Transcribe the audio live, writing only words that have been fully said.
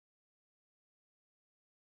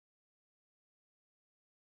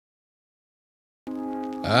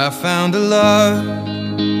I found a love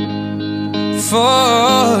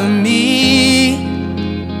for me.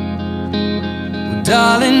 Well,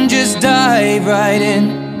 darling, just dive right in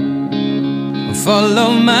and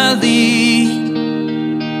follow my lead.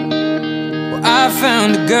 Well, I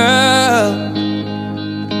found a girl,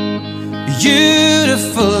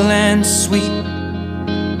 beautiful and sweet.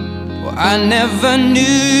 Well, I never knew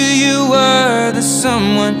you were the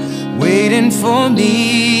someone waiting for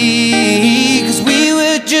me. 'Cause we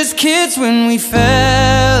were just kids when we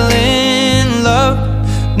fell in love,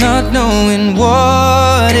 not knowing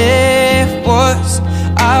what it was.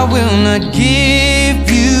 I will not give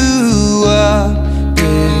you up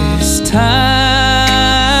this time.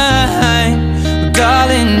 But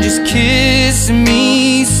darling, just kiss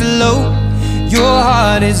me slow. Your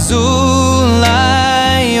heart is all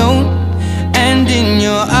I own, and in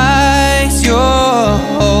your eyes you're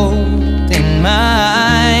holding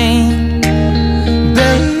mine.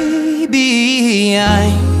 Baby,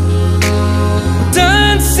 I'm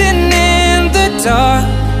dancing in the dark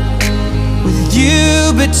with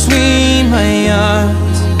you between my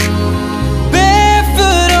arms,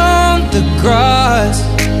 barefoot on the grass.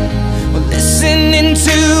 We're listening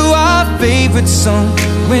to our favorite song.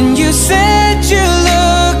 When you said you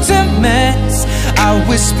looked a mess, I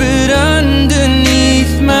whispered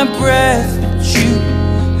underneath my breath, but you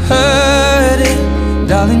heard it.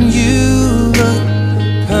 Darling, you look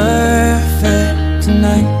perfect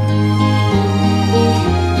tonight.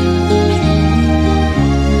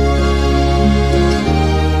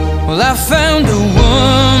 Well, I found a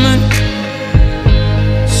woman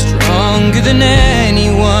stronger than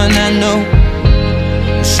anyone I know.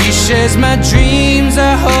 She shares my dreams.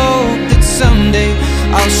 I hope that someday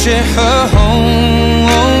I'll share her home.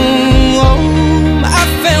 I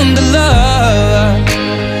found a love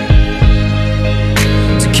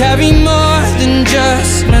to carry more than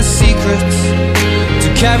just my secrets, to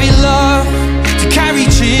carry love, to carry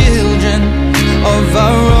children of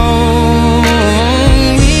our own.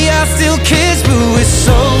 We are still kids, but we're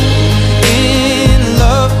so in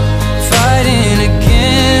love, fighting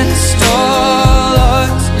against all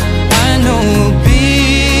odds. I know we'll be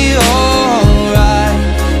alright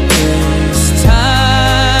this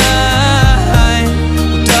time.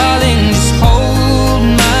 Darling, just hold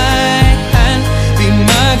my hand, be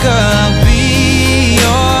my girl, I'll be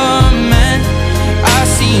your man. I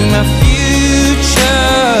see my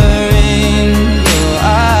future in your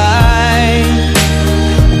eyes.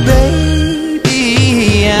 Baby,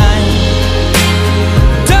 I'm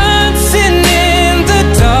dancing in the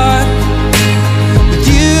dark with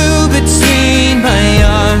you between my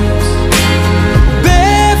arms,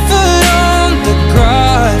 barefoot on the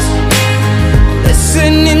grass,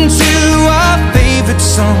 listening to our favorite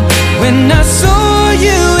song. When I saw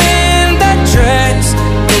you in that dress,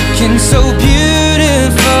 looking so beautiful,